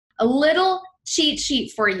a little cheat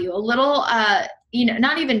sheet for you, a little,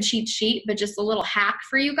 not even cheat sheet, but just a little hack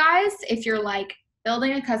for you guys. If you're like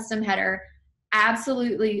building a custom header,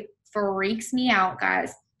 absolutely freaks me out,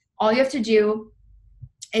 guys. All you have to do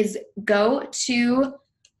is go to,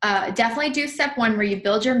 definitely do step 1 where you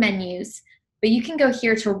build your menus, but you can go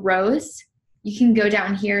here to rows. You can go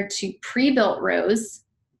down here to pre-built rows.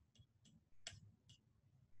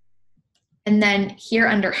 And then here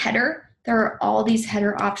under header, there are all these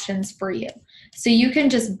header options for you. So you can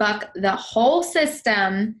just buck the whole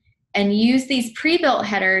system and use these pre-built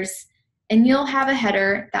headers, and you'll have a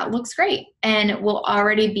header that looks great and will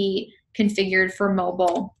already be configured for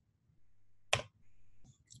mobile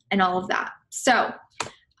and all of that. So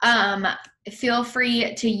feel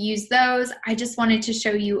free to use those. I just wanted to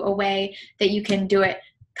show you a way that you can do it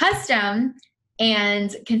custom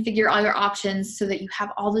and configure all your options so that you have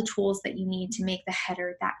all the tools that you need to make the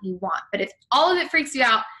header that you want. But if all of it freaks you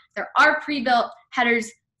out, there are pre-built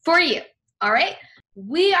headers for you. All right.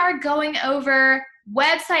 We are going over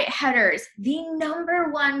website headers. The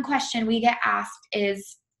 #1 question we get asked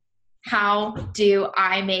is, how do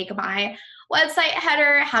I make my website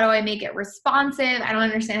header? How do I make it responsive? I don't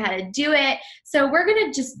understand how to do it. So we're going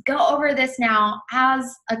to just go over this now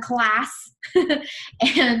as a class,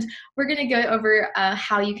 and we're going to go over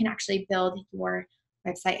how you can actually build your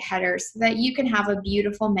website headers so that you can have a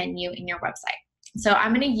beautiful menu in your website. So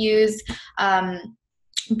I'm going to use,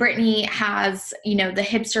 Brittany has, the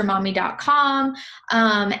hipstermommy.com,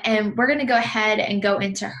 and we're going to go ahead and go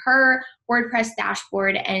into her WordPress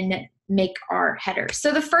dashboard and make our header.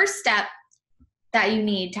 So the first step that you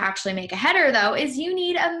need to actually make a header, though, is you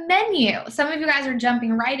need a menu. Some of you guys are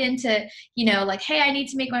jumping right into, like, hey, I need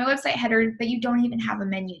to make my website header, but you don't even have a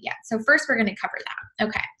menu yet. So first we're going to cover that.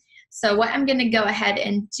 Okay. So what I'm going to go ahead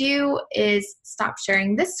and do is stop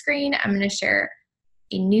sharing this screen. I'm going to share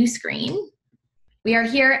a new screen. We are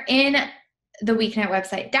here in the WeConnect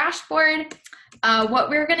website dashboard. What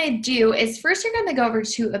we're going to do is first you're going to go over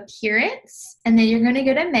to appearance, and then you're going to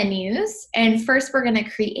go to menus. And first we're going to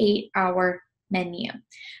create our menu.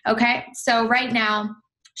 Okay, so right now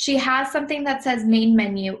she has something that says main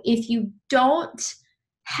menu. If you don't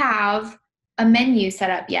have a menu set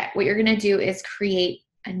up yet, what you're going to do is create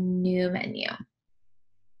a new menu.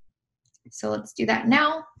 So let's do that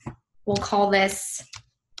now. We'll call this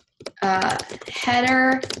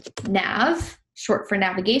header nav, short for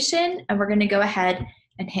navigation, and we're going to go ahead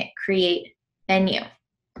and hit create menu.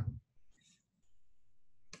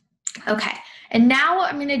 Okay. And now what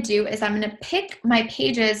I'm going to do is I'm going to pick my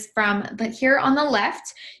pages from here on the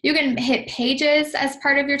left. You can hit pages as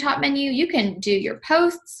part of your top menu. You can do your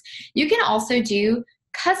posts. You can also do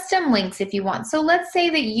custom links if you want. So let's say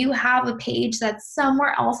that you have a page that's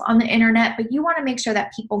somewhere else on the internet, but you want to make sure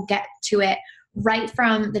that people get to it right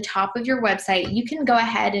from the top of your website. You can go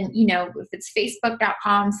ahead and, if it's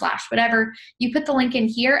facebook.com/whatever, you put the link in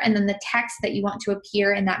here and then the text that you want to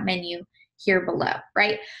appear in that menu here below,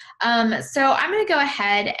 right? So I'm going to go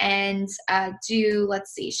ahead and do,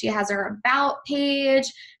 let's see, she has her about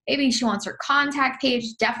page. Maybe she wants her contact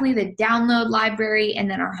page, definitely the download library, and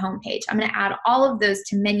then our home page. I'm going to add all of those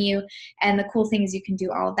to menu. And the cool thing is you can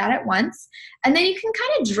do all of that at once. And then you can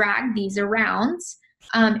kind of drag these around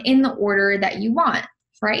in the order that you want,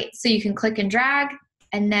 right? So you can click and drag,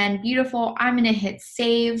 and then beautiful, I'm going to hit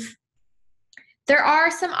save. There are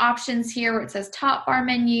some options here where it says top bar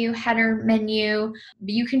menu, header menu, but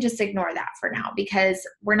you can just ignore that for now because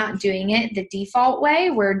we're not doing it the default way.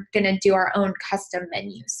 We're going to do our own custom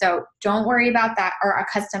menu. So don't worry about that, or a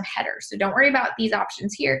custom header. So don't worry about these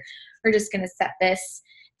options here. We're just going to set this,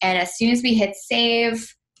 and as soon as we hit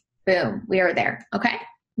save, boom, we are there. Okay.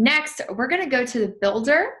 Next, we're going to go to the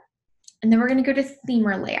builder, and then we're going to go to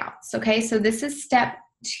themer layouts. Okay. So this is step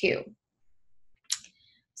 2.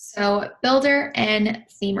 So builder and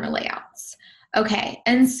themer layouts. Okay,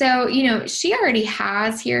 and so, she already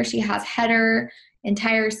has here, she has header,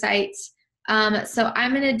 entire site. So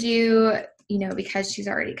I'm going to do, because she's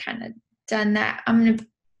already kind of done that, I'm going to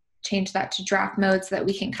change that to draft mode so that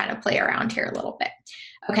we can kind of play around here a little bit.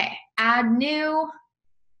 Okay, add new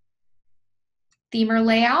themer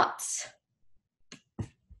layouts.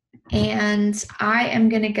 And I am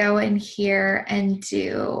going to go in here and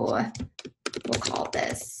do, we'll call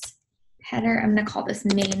this header. I'm going to call this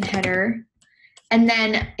main header. And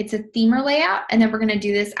then it's a themer layout. And then we're going to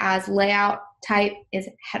do this as layout type is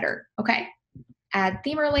header. Okay. Add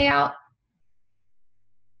themer layout.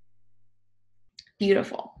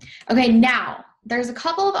 Beautiful. Okay. Now there's a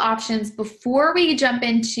couple of options before we jump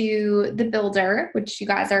into the builder, which you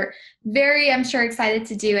guys are very, I'm sure, excited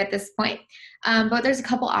to do at this point. but there's a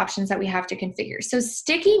couple options that we have to configure. So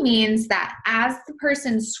sticky means that as the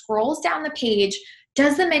person scrolls down the page,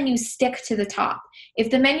 does the menu stick to the top?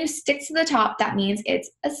 If the menu sticks to the top, that means it's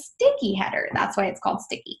a sticky header. That's why it's called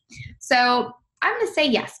sticky. So I'm going to say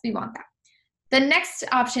yes, we want that. The next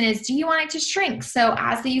option is, do you want it to shrink? So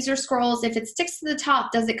as the user scrolls, if it sticks to the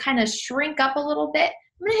top, does it kind of shrink up a little bit?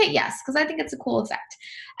 I'm going to hit yes, because I think it's a cool effect.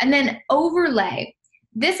 And then overlay.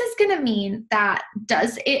 This is going to mean that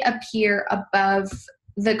does it appear above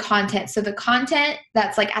the content? So the content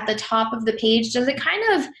that's like at the top of the page, does it kind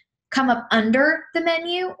of come up under the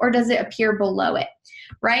menu or does it appear below it,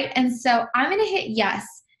 right? And so I'm going to hit yes,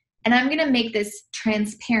 and I'm going to make this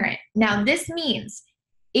transparent. Now this means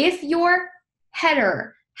if your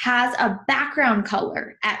header has a background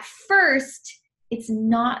color, at first it's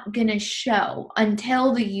not going to show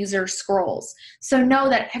until the user scrolls. So know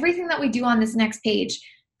that everything that we do on this next page,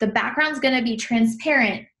 the background's going to be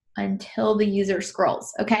transparent until the user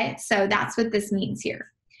scrolls, okay? So that's what this means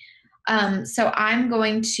here. So I'm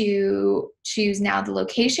going to choose now the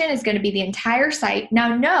location is going to be the entire site.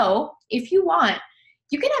 Now know, if you want,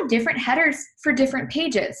 you can have different headers for different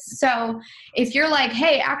pages. So if you're like,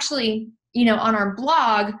 hey, actually, you know, on our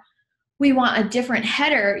blog, we want a different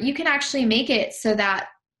header, you can actually make it so that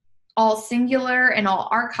all singular and all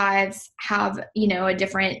archives have, you know, a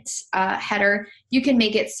different header. You can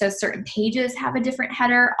make it so certain pages have a different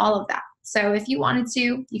header, all of that. So if you wanted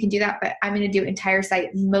to, you can do that, but I'm going to do entire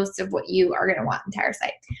site, most of what you are going to want entire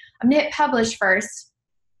site. I'm going to hit publish first.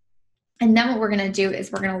 And then what we're going to do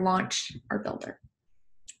is we're going to launch our builder.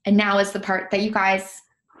 And now is the part that you guys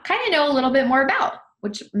kind of know a little bit more about,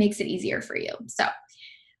 which makes it easier for you.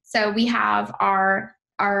 So we have our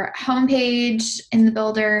homepage in the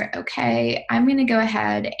builder. Okay, I'm going to go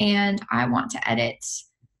ahead and I want to edit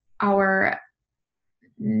our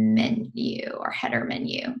menu, our header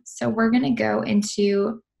menu. So we're going to go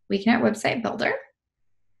into Weeknet Website Builder.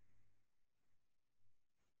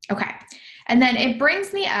 Okay, and then it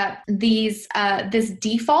brings me up these, this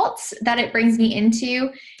default that it brings me into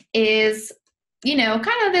is, you know,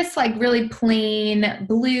 kind of this like really plain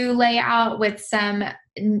blue layout with some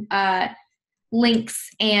links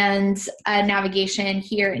and navigation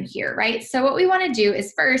here and here, right? So what we want to do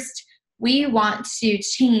is first, we want to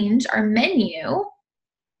change our menu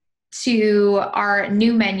to our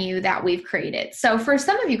new menu that we've created. So for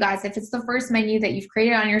some of you guys, if it's the first menu that you've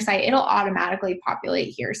created on your site, it'll automatically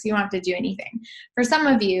populate here, so you don't have to do anything. For some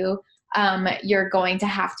of you, you're going to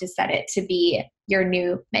have to set it to be your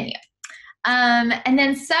new menu. And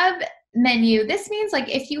then sub menu, this means like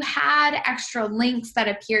if you had extra links that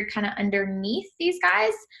appeared kind of underneath these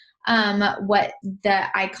guys, what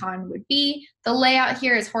the icon would be. The layout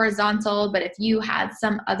here is horizontal, but if you had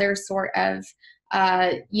some other sort of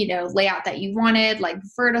you know, layout that you wanted, like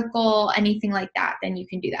vertical, anything like that, then you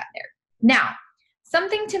can do that there. Now,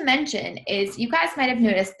 something to mention is you guys might have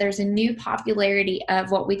noticed there's a new popularity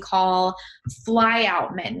of what we call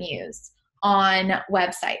flyout menus on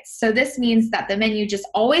websites. So this means that the menu just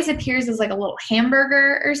always appears as like a little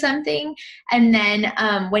hamburger or something. And then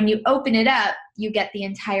when you open it up, you get the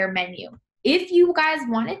entire menu. If you guys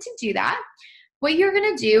wanted to do that, what you're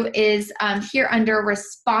going to do is here under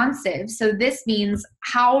responsive. So this means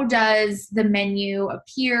how does the menu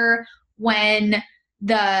appear when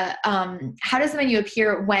how does the menu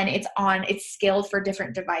appear when it's scaled for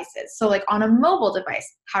different devices? So like on a mobile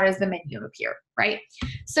device, how does the menu appear, right?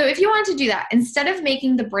 So if you want to do that, instead of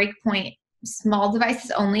making the breakpoint small devices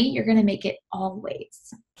only, you're going to make it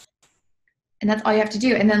always. And that's all you have to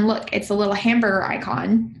do. And then look, it's a little hamburger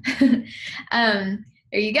icon.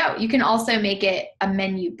 There you go. You can also make it a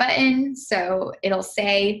menu button. So it'll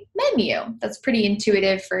say menu. That's pretty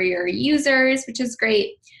intuitive for your users, which is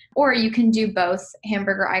great. Or you can do both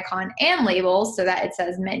hamburger icon and label so that it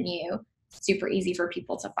says menu. Super easy for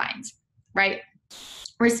people to find, right?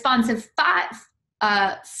 Responsive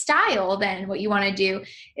style, then what you want to do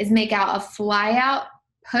is make out a flyout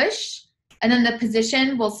push. And then the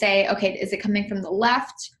position will say, okay, is it coming from the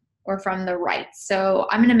left or from the right? So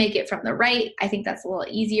I'm going to make it from the right. I think that's a little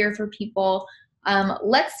easier for people.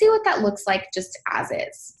 Let's see what that looks like just as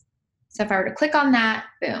is. So if I were to click on that,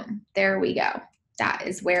 boom, there we go. That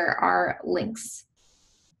is where our links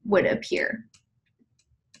would appear.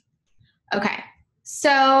 Okay,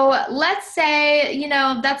 so let's say, you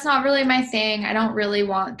know, that's not really my thing. I don't really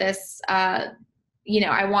want this, you know,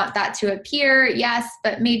 I want that to appear, yes,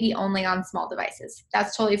 but maybe only on small devices.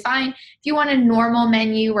 That's totally fine. If you want a normal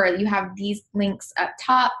menu where you have these links up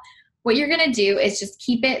top, what you're going to do is just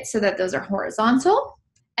keep it so that those are horizontal.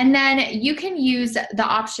 And then you can use the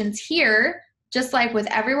options here, just like with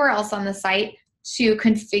everywhere else on the site, to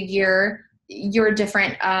configure your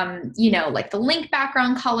different, you know, like the link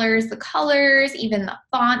background colors, the colors, even the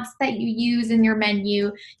fonts that you use in your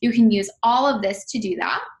menu. You can use all of this to do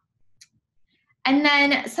that. And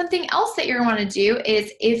then something else that you're going to want to do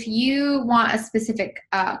is if you want a specific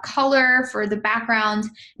color for the background.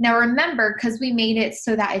 Now remember, because we made it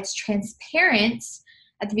so that it's transparent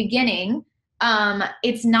at the beginning,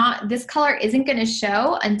 it's not, this color isn't going to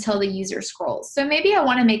show until the user scrolls. So maybe I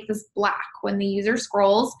want to make this black when the user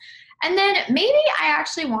scrolls. And then maybe I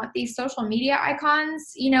actually want these social media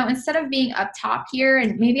icons, you know, instead of being up top here,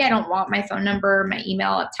 and maybe I don't want my phone number, my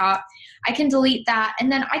email up top, I can delete that.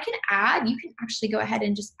 And then I can add, you can actually go ahead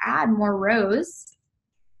and just add more rows.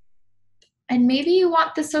 And maybe you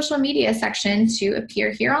want the social media section to appear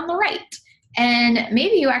here on the right. And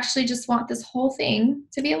maybe you actually just want this whole thing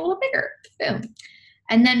to be a little bigger. Boom.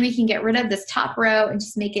 And then we can get rid of this top row and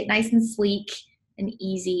just make it nice and sleek and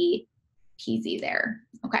easy peasy there.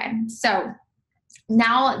 Okay, so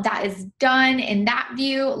now that is done in that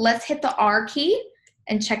view. Let's hit the R key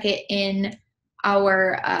and check it in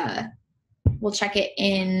our, we'll check it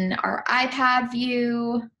in our iPad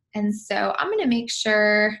view. And so I'm gonna make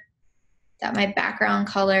sure that my background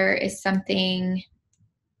color is something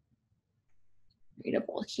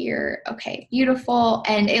readable here. Okay, beautiful.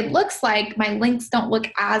 And it looks like my links don't look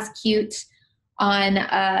as cute on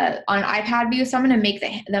iPad view. So I'm gonna make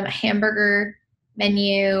the hamburger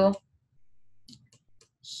menu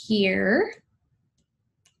here.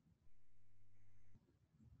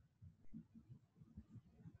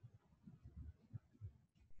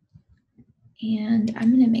 And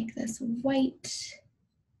I'm gonna make this white.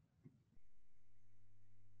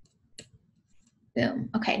 Boom.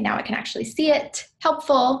 Okay, now I can actually see it.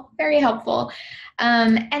 Helpful, very helpful.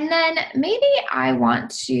 And then maybe I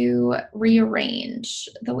want to rearrange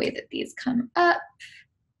the way that these come up.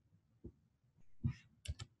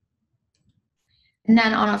 And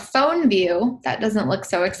then on a phone view, that doesn't look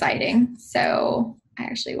so exciting. So I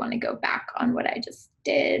actually want to go back on what I just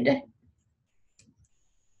did.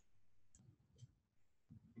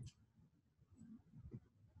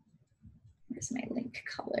 Where's my link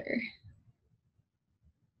color?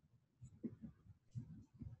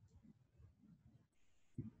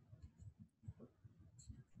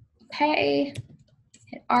 Okay,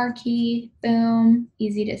 hit R key, boom,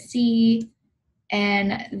 easy to see.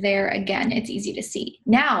 And there again, it's easy to see.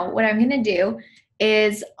 Now, what I'm gonna do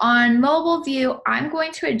is on mobile view, I'm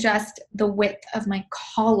going to adjust the width of my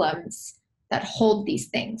columns that hold these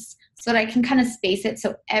things so that I can kind of space it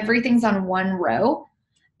so everything's on one row.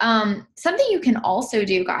 Something you can also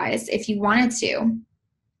do, guys, if you wanted to,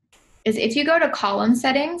 is if you go to column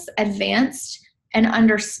settings, advanced, and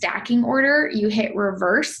under stacking order, you hit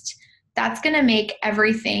reversed. That's gonna make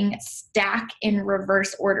everything stack in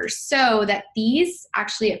reverse order so that these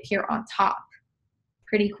actually appear on top.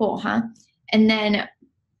 Pretty cool, huh? And then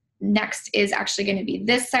next is actually gonna be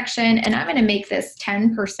this section, and I'm gonna make this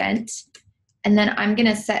 10%. And then I'm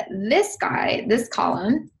gonna set this guy, this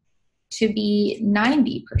column, to be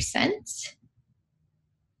 90%.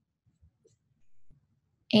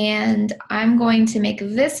 And I'm going to make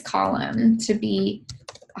this column to be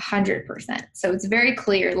 100%. So it's very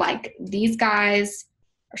clear, like these guys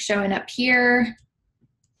are showing up here.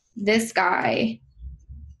 This guy,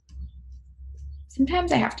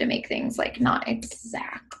 sometimes I have to make things like not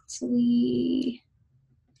exactly.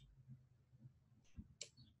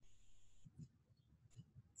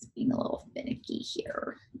 It's being a little finicky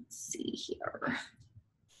here. Let's see here.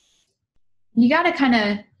 You got to kind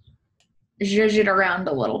of zhuzh it around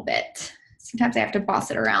a little bit. Sometimes I have to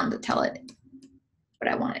boss it around to tell it what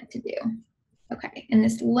I want it to do. Okay, and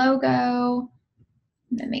this logo,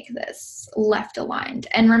 I'm gonna make this left aligned.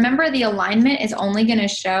 And remember, the alignment is only gonna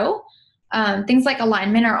show, things like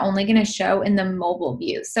alignment are only gonna show in the mobile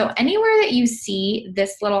view. So anywhere that you see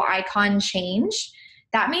this little icon change,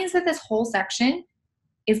 that means that this whole section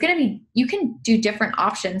is gonna be, you can do different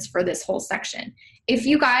options for this whole section. If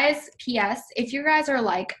you guys, PS, if you guys are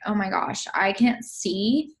like, oh my gosh, I can't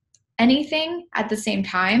see anything at the same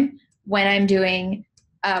time when I'm doing,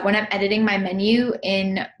 when I'm editing my menu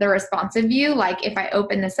in the responsive view, like if I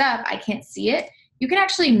open this up, I can't see it, you can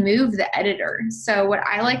actually move the editor. So what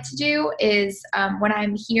I like to do is when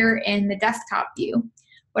I'm here in the desktop view,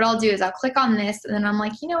 what I'll do is I'll click on this and then I'm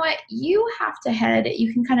like, you know what, you have to head,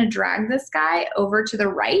 you can kind of drag this guy over to the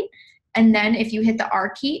right. And then if you hit the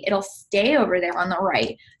R key, it'll stay over there on the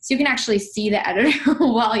right. So you can actually see the editor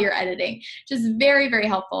while you're editing, which is very, very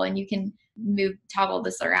helpful. And you can toggle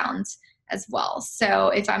this around as well. So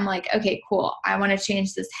if I'm like, okay, cool, I want to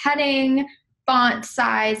change this heading font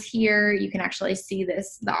size here. You can actually see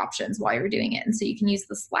the options while you're doing it. And so you can use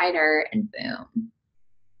the slider and boom.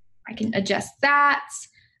 I can adjust that.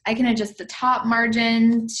 I can adjust the top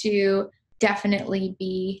margin to definitely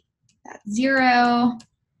be at 0.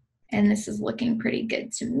 And this is looking pretty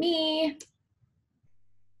good to me.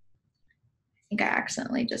 I think I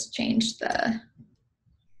accidentally just changed the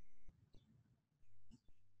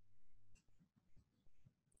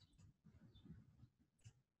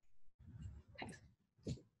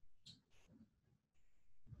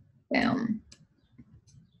boom.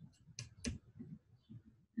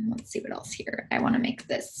 And let's see what else here. I want to make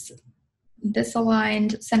this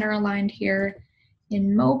aligned, center aligned here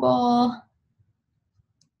in mobile.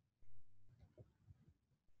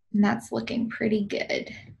 And that's looking pretty good.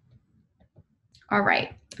 All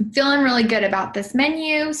right, I'm feeling really good about this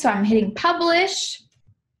menu, so I'm hitting publish.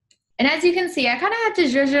 And as you can see, I kind of had to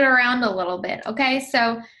zhuzh it around a little bit, okay?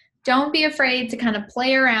 So don't be afraid to kind of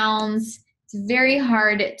play around. It's very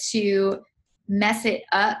hard to mess it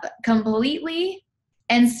up completely.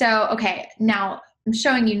 And so, okay, now I'm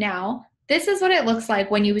showing you now. This is what it looks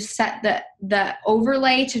like when you set the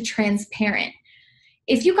overlay to transparent.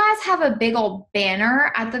 If you guys have a big old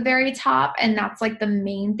banner at the very top and that's like the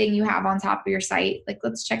main thing you have on top of your site, like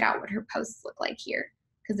let's check out what her posts look like here,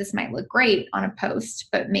 because this might look great on a post,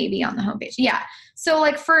 but maybe on the homepage. Yeah, so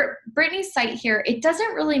like for Brittany's site here, it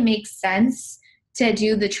doesn't really make sense to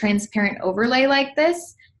do the transparent overlay like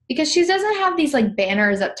this because she doesn't have these like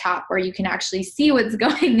banners up top where you can actually see what's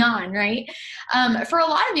going on, right? For a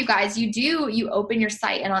lot of you guys, you open your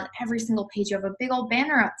site and on every single page you have a big old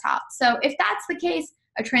banner up top. So if that's the case,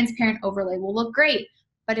 a transparent overlay will look great.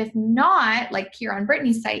 But if not, like here on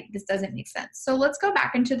Brittany's site, this doesn't make sense. So let's go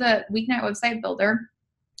back into the Weeknight Website Builder,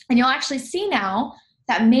 and you'll actually see now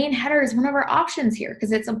that main header is one of our options here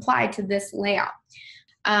because it's applied to this layout.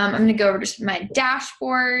 I'm going to go over to my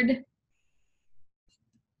dashboard,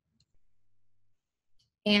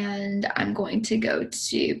 and I'm going to go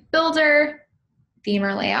to Builder, Theme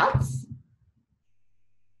or Layouts.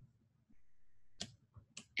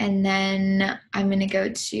 And then I'm going to go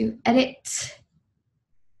to Edit.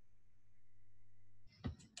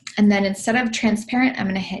 And then instead of transparent, I'm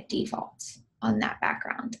going to hit default on that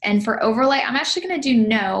background. And for overlay, I'm actually going to do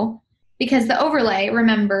no, because the overlay,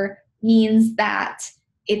 remember, means that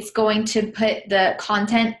it's going to put the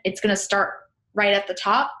content, it's going to start right at the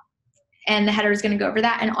top, and the header is going to go over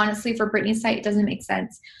that. And honestly, for Brittany's site, it doesn't make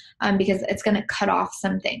sense because it's going to cut off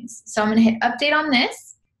some things. So I'm going to hit update on this.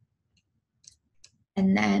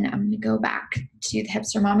 And then I'm going to go back to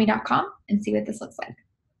thehipstermommy.com and see what this looks like.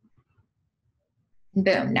 And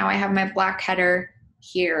boom, now I have my black header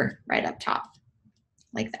here right up top,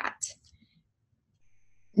 like that.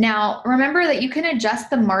 Now, remember that you can adjust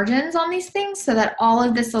the margins on these things so that all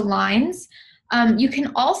of this aligns. You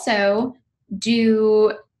can also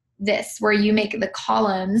do this where you make the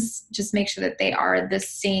columns, just make sure that they are the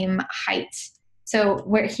same height. So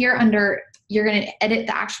we're here under, you're going to edit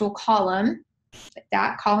the actual column, like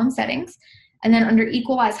that, column settings. And then under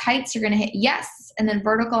equalize heights, you're going to hit yes. And then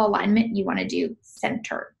vertical alignment, you want to do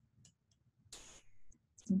center.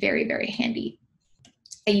 Very, very handy.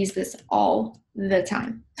 I use this all the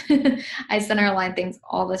time. I center align things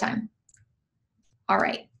all the time. All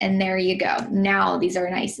right, and there you go. Now these are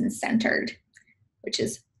nice and centered, which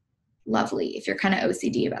is lovely. If you're kind of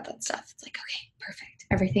OCD about that stuff, it's like, okay, perfect.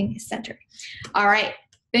 Everything is centered. All right,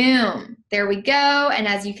 boom, there we go. And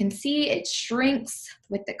as you can see, it shrinks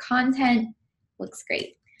with the content. Looks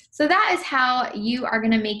great. So that is how you are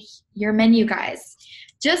gonna make your menu, guys.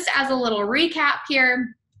 Just as a little recap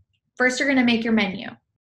here, first you're gonna make your menu.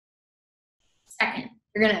 Second,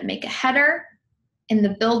 you're gonna make a header in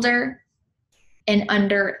the builder and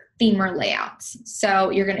under theme or layouts. So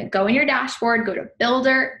you're gonna go in your dashboard, go to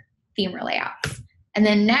builder, theme or layouts. And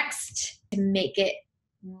then next, make it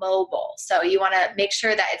mobile. So you wanna make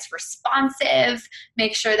sure that it's responsive,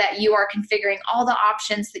 make sure that you are configuring all the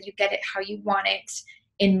options so that you get it how you want it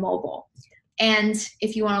in mobile. And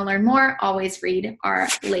if you wanna learn more, always read our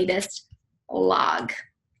latest blog.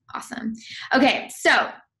 Awesome. Okay, so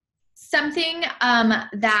something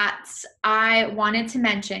that I wanted to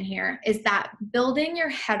mention here is that building your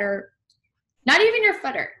header, not even your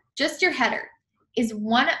footer, just your header, is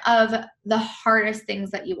one of the hardest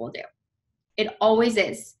things that you will do. It always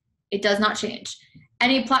is. It does not change.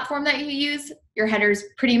 Any platform that you use, your header's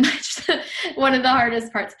pretty much one of the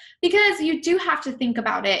hardest parts, because you do have to think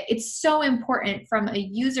about it. It's so important from a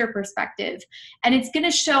user perspective, and it's going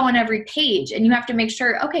to show on every page, and you have to make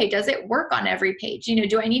sure, okay, does it work on every page? You know,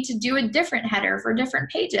 do I need to do a different header for different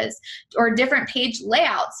pages, or different page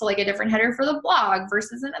layouts? So like a different header for the blog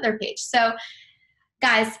versus another page. So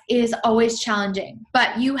guys, it is always challenging,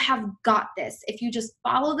 but you have got this. If you just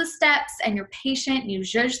follow the steps and you're patient, you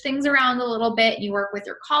zhuzh things around a little bit, and you work with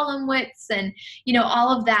your column widths and, you know, all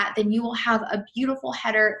of that, then you will have a beautiful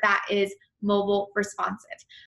header that is mobile responsive.